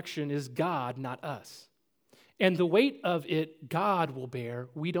their rejection is God, not us. And the weight of it, God will bear.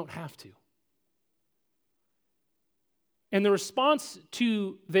 We don't have to. And the response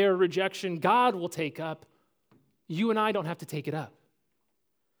to their rejection, God will take up. You and I don't have to take it up.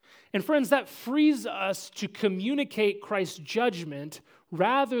 And friends, that frees us to communicate Christ's judgment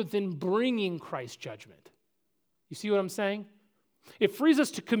rather than bringing Christ's judgment. You see what I'm saying? It frees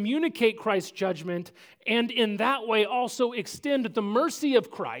us to communicate Christ's judgment and in that way also extend the mercy of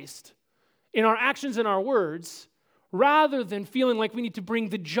Christ in our actions and our words rather than feeling like we need to bring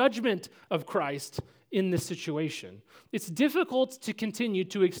the judgment of Christ in this situation. It's difficult to continue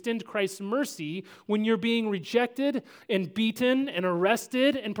to extend Christ's mercy when you're being rejected and beaten and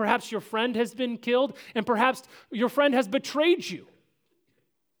arrested and perhaps your friend has been killed and perhaps your friend has betrayed you.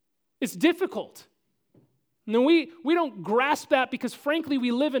 It's difficult. No, we don't grasp that because frankly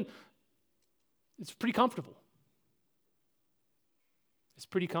we live in, it's pretty comfortable. It's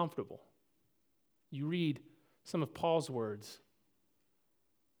pretty comfortable. You read some of Paul's words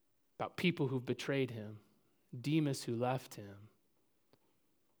about people who've betrayed him, Demas who left him.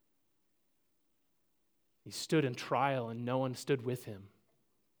 He stood in trial and no one stood with him.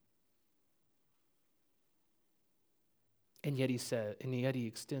 And yet he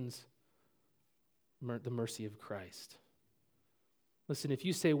extends the mercy of Christ. Listen, if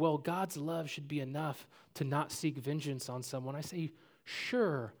you say, well, God's love should be enough to not seek vengeance on someone, I say,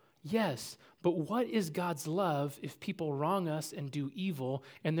 sure, yes, but what is God's love if people wrong us and do evil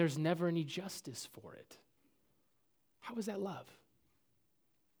and there's never any justice for it? How is that love?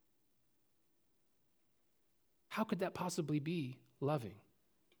 How could that possibly be loving?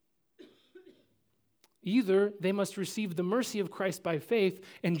 Either they must receive the mercy of Christ by faith,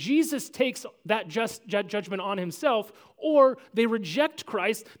 and Jesus takes that judgment on himself, or they reject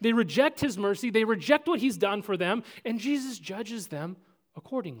Christ, they reject his mercy, they reject what he's done for them, and Jesus judges them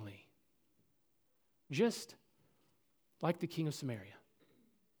accordingly. Just like the king of Samaria.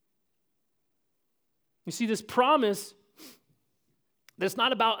 You see, this promise that's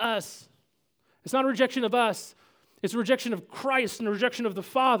not about us, it's not a rejection of us, it's a rejection of Christ and a rejection of the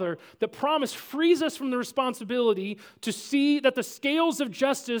Father. The promise frees us from the responsibility to see that the scales of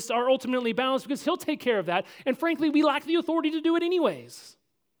justice are ultimately balanced because he'll take care of that. And frankly, we lack the authority to do it anyways.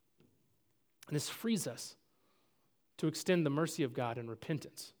 And this frees us to extend the mercy of God in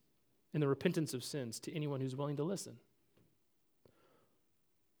repentance, in the repentance of sins to anyone who's willing to listen.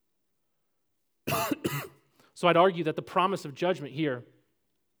 So I'd argue that the promise of judgment here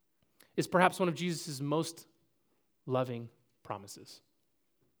is perhaps one of Jesus' most loving promises.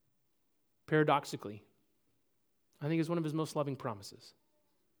 Paradoxically, I think it's one of his most loving promises.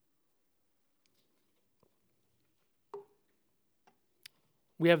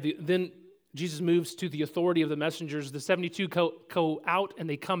 We have then Jesus moves to the authority of the messengers. The 72 go out and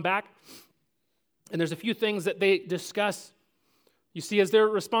they come back. And there's a few things that they discuss. You see, as their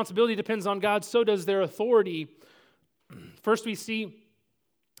responsibility depends on God, so does their authority. First, we see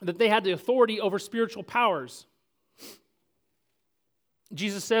that they had the authority over spiritual powers.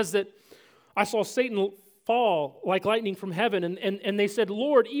 Jesus says that I saw Satan fall like lightning from heaven, and they said,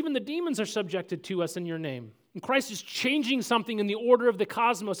 Lord, even the demons are subjected to us in your name. And Christ is changing something in the order of the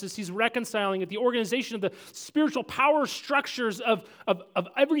cosmos as he's reconciling it. The organization of the spiritual power structures of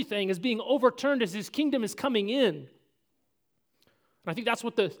everything is being overturned as his kingdom is coming in. And I think that's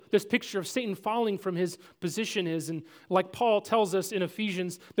what this picture of Satan falling from his position is. And like Paul tells us in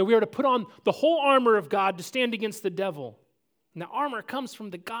Ephesians, that we are to put on the whole armor of God to stand against the devil. And the armor comes from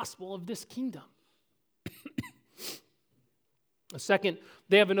the gospel of this kingdom. Second,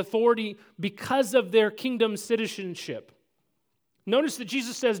 they have an authority because of their kingdom citizenship. Notice that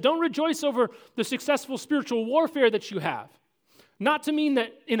Jesus says, don't rejoice over the successful spiritual warfare that you have. Not to mean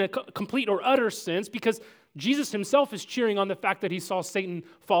that in a complete or utter sense, because Jesus himself is cheering on the fact that he saw Satan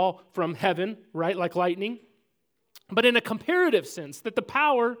fall from heaven, right, like lightning. but in a comparative sense, that the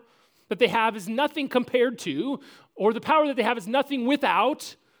power that they have is nothing compared to, or the power that they have is nothing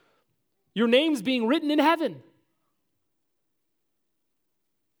without your names being written in heaven.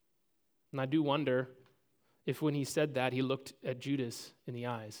 And I do wonder if when he said that, he looked at Judas in the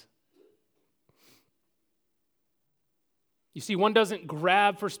eyes. You see, one doesn't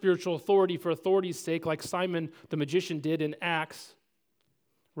grab for spiritual authority for authority's sake like Simon the magician did in Acts.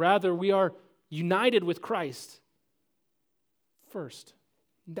 Rather, we are united with Christ first.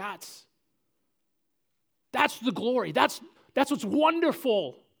 That's the glory. That's what's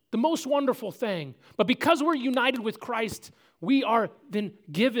wonderful, the most wonderful thing. But because we're united with Christ, we are then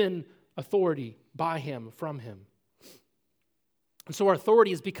given authority by him, from him. And so our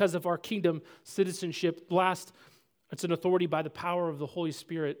authority is because of our kingdom citizenship. Last, it's an authority by the power of the Holy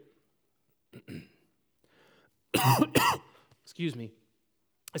Spirit. Excuse me.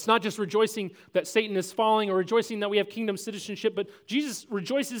 It's not just rejoicing that Satan is falling or rejoicing that we have kingdom citizenship, but Jesus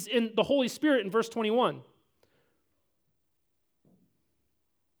rejoices in the Holy Spirit in verse 21.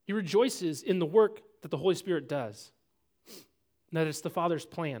 He rejoices in the work that the Holy Spirit does, and that it's the Father's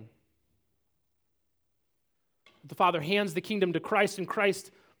plan. The Father hands the kingdom to Christ, and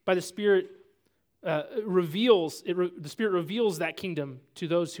Christ, by the Spirit, the Spirit reveals that kingdom to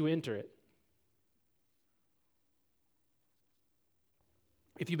those who enter it.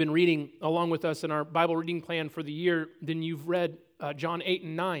 If you've been reading along with us in our Bible reading plan for the year, then you've read John 8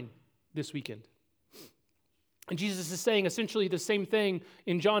 and 9 this weekend. And Jesus is saying essentially the same thing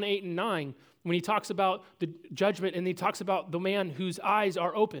in John 8 and 9 when he talks about the judgment and he talks about the man whose eyes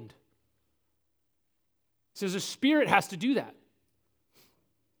are opened. He says the Spirit has to do that.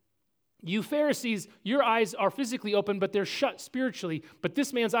 You Pharisees, your eyes are physically open, but they're shut spiritually. But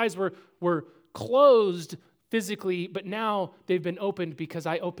this man's eyes were closed physically, but now they've been opened because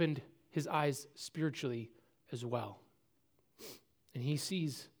I opened his eyes spiritually as well. And he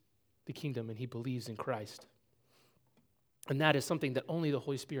sees the kingdom and he believes in Christ. And that is something that only the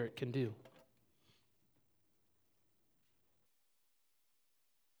Holy Spirit can do.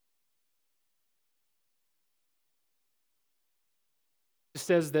 It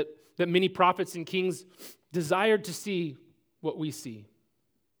says that many prophets and kings desired to see what we see.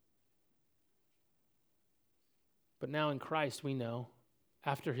 But now in Christ we know,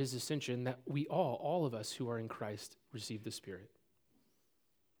 after his ascension, that we all of us who are in Christ, receive the Spirit.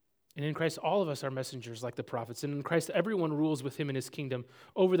 And in Christ, all of us are messengers like the prophets. And in Christ, everyone rules with him in his kingdom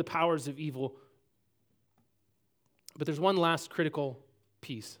over the powers of evil. But there's one last critical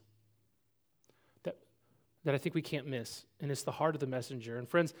piece that I think we can't miss, and it's the heart of the messenger. And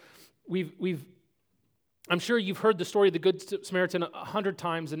friends, I'm sure you've heard the story of the Good Samaritan 100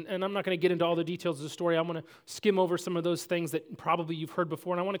 times, and I'm not going to get into all the details of the story. I want to skim over some of those things that probably you've heard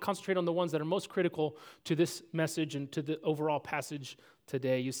before, and I want to concentrate on the ones that are most critical to this message and to the overall passage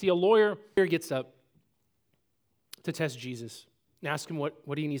today. You see, a lawyer gets up to test Jesus and ask him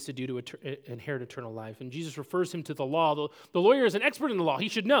what he needs to do to inherit eternal life. And Jesus refers him to the law. The lawyer is an expert in the law. He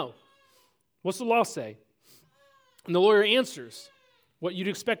should know. What's the law say? And the lawyer answers what you'd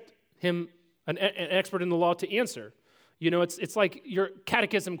expect him, an expert in the law, to answer. You know, it's like your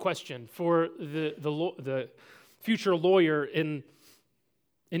catechism question for the future lawyer in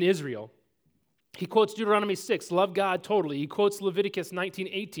Israel. He quotes Deuteronomy 6, love God totally. He quotes Leviticus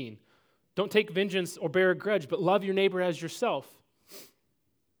 19:18, don't take vengeance or bear a grudge, but love your neighbor as yourself.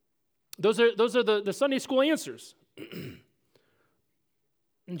 Those are the Sunday school answers. And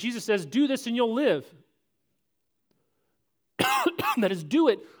Jesus says, do this and you'll live. That is, do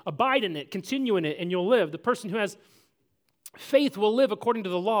it, abide in it, continue in it, and you'll live. The person who has faith will live according to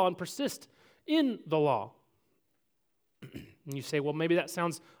the law and persist in the law. And you say, well, maybe that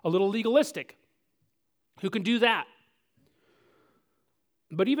sounds a little legalistic. Who can do that?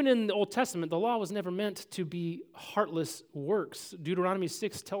 But even in the Old Testament, the law was never meant to be heartless works. Deuteronomy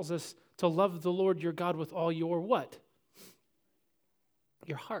 6 tells us to love the Lord your God with all your what?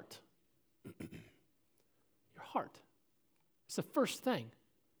 Your heart. Your heart. It's the first thing.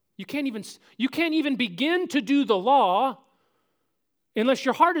 You can't even begin to do the law unless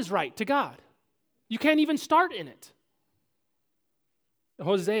your heart is right to God. You can't even start in it.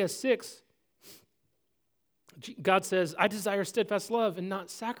 Hosea 6, God says, I desire steadfast love and not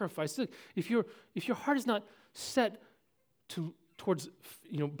sacrifice. Look, if your heart is not set towards,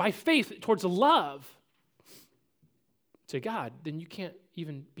 by faith towards love to God, then you can't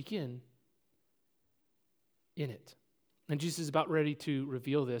even begin in it. And Jesus is about ready to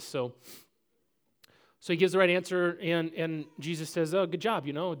reveal this. So So he gives the right answer, and Jesus says, oh, good job,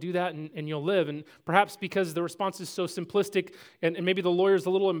 do that and you'll live. And perhaps because the response is so simplistic and maybe the lawyer's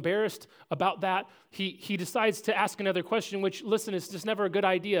a little embarrassed about that, he decides to ask another question, which, listen, it's just never a good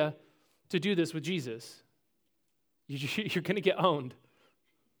idea to do this with Jesus. You're going to get owned,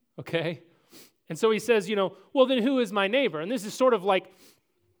 okay? And so he says, well, then who is my neighbor? And this is sort of like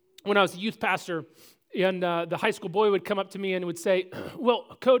when I was a youth pastor, and the high school boy would come up to me and would say, well,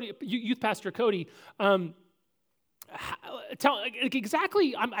 Cody, youth pastor Cody, tell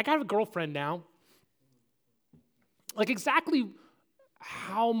exactly, I got a girlfriend now. Like exactly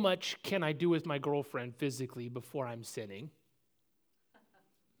how much can I do with my girlfriend physically before I'm sinning?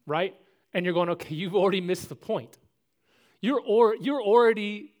 Right? And you're going, okay, you've already missed the point. You're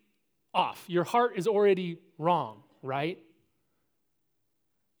already off. Your heart is already wrong, right?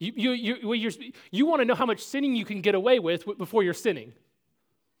 You want to know how much sinning you can get away with before you're sinning.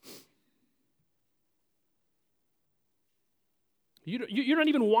 You're not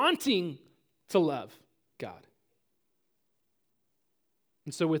even wanting to love God.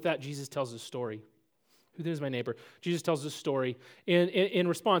 And so with that, Jesus tells a story. Who is my neighbor? Jesus tells this story in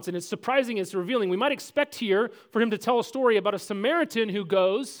response. And it's surprising, it's revealing. We might expect here for him to tell a story about a Samaritan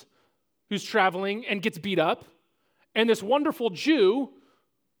who's traveling and gets beat up, and this wonderful Jew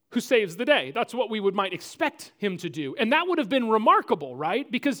who saves the day. That's what we might expect him to do. And that would have been remarkable, right?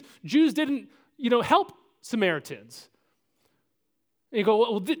 Because Jews didn't, help Samaritans. And you go,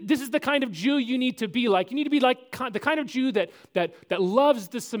 well, this is the kind of Jew you need to be like. You need to be like the kind of Jew that loves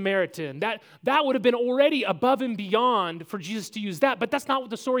the Samaritan. That would have been already above and beyond for Jesus to use that. But that's not what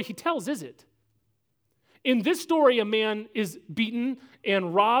the story he tells, is it? In this story, a man is beaten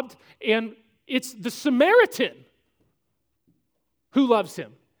and robbed, and it's the Samaritan who loves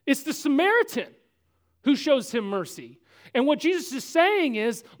him. It's the Samaritan who shows him mercy. And what Jesus is saying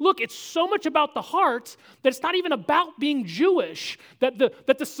is, look, it's so much about the heart that it's not even about being Jewish, that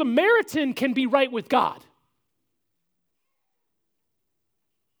the Samaritan can be right with God.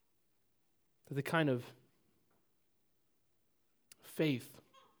 The kind of faith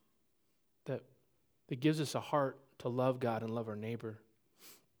that gives us a heart to love God and love our neighbor,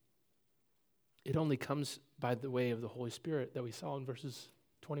 it only comes by the way of the Holy Spirit that we saw in verses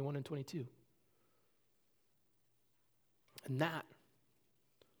 21 and 22. And that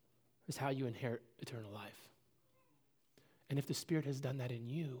is how you inherit eternal life. And if the Spirit has done that in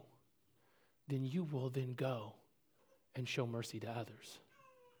you, then you will then go and show mercy to others.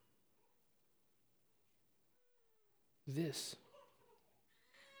 This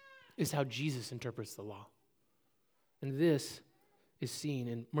is how Jesus interprets the law. And this is seen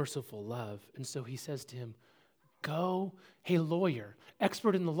in merciful love. And so he says to him, go, hey lawyer,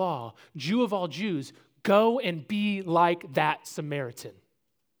 expert in the law, Jew of all Jews, go and be like that Samaritan.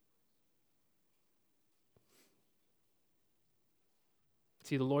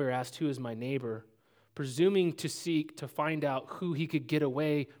 See, the lawyer asked, who is my neighbor? Presuming to seek to find out who he could get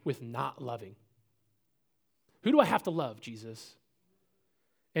away with not loving. Who do I have to love, Jesus?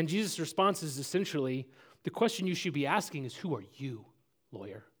 And Jesus' response is essentially, the question you should be asking is, who are you,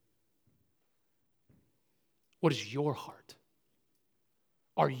 lawyer? What is your heart?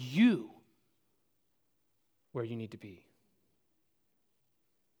 Are you where you need to be?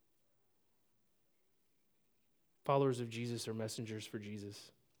 Followers of Jesus are messengers for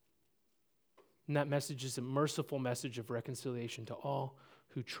Jesus. And that message is a merciful message of reconciliation to all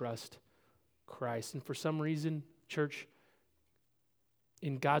who trust Christ. And for some reason, church,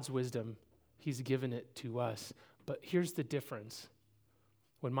 in God's wisdom, he's given it to us. But here's the difference.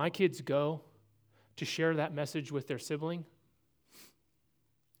 When my kids go to share that message with their sibling,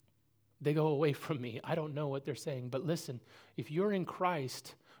 they go away from me. I don't know what they're saying. But listen, if you're in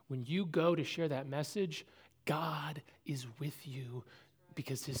Christ, when you go to share that message, God is with you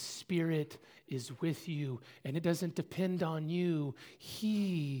because his Spirit is with you. And it doesn't depend on you.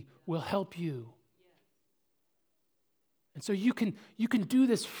 He will help you. And so you can do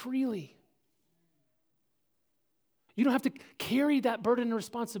this freely. You don't have to carry that burden and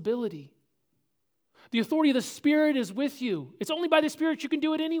responsibility. The authority of the Spirit is with you. It's only by the Spirit you can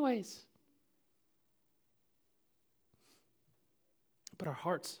do it anyways. But our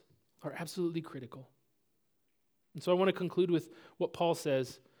hearts are absolutely critical. And so I want to conclude with what Paul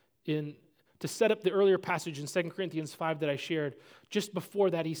says to set up the earlier passage in 2 Corinthians 5 that I shared. Just before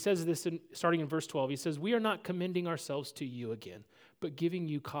that, he says this starting in verse 12. He says, we are not commending ourselves to you again, but giving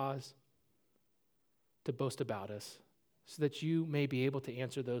you cause to boast about us, so that you may be able to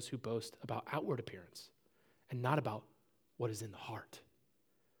answer those who boast about outward appearance and not about what is in the heart.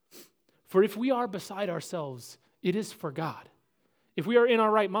 For if we are beside ourselves, it is for God. If we are in our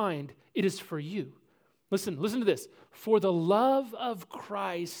right mind, it is for you. Listen to this. For the love of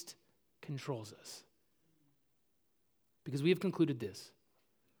Christ controls us. Because we have concluded this,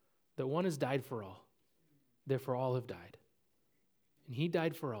 that one has died for all, therefore all have died. And he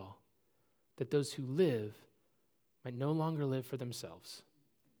died for all, that those who live might no longer live for themselves,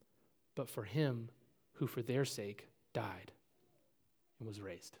 but for him who for their sake died and was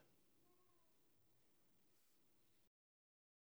raised.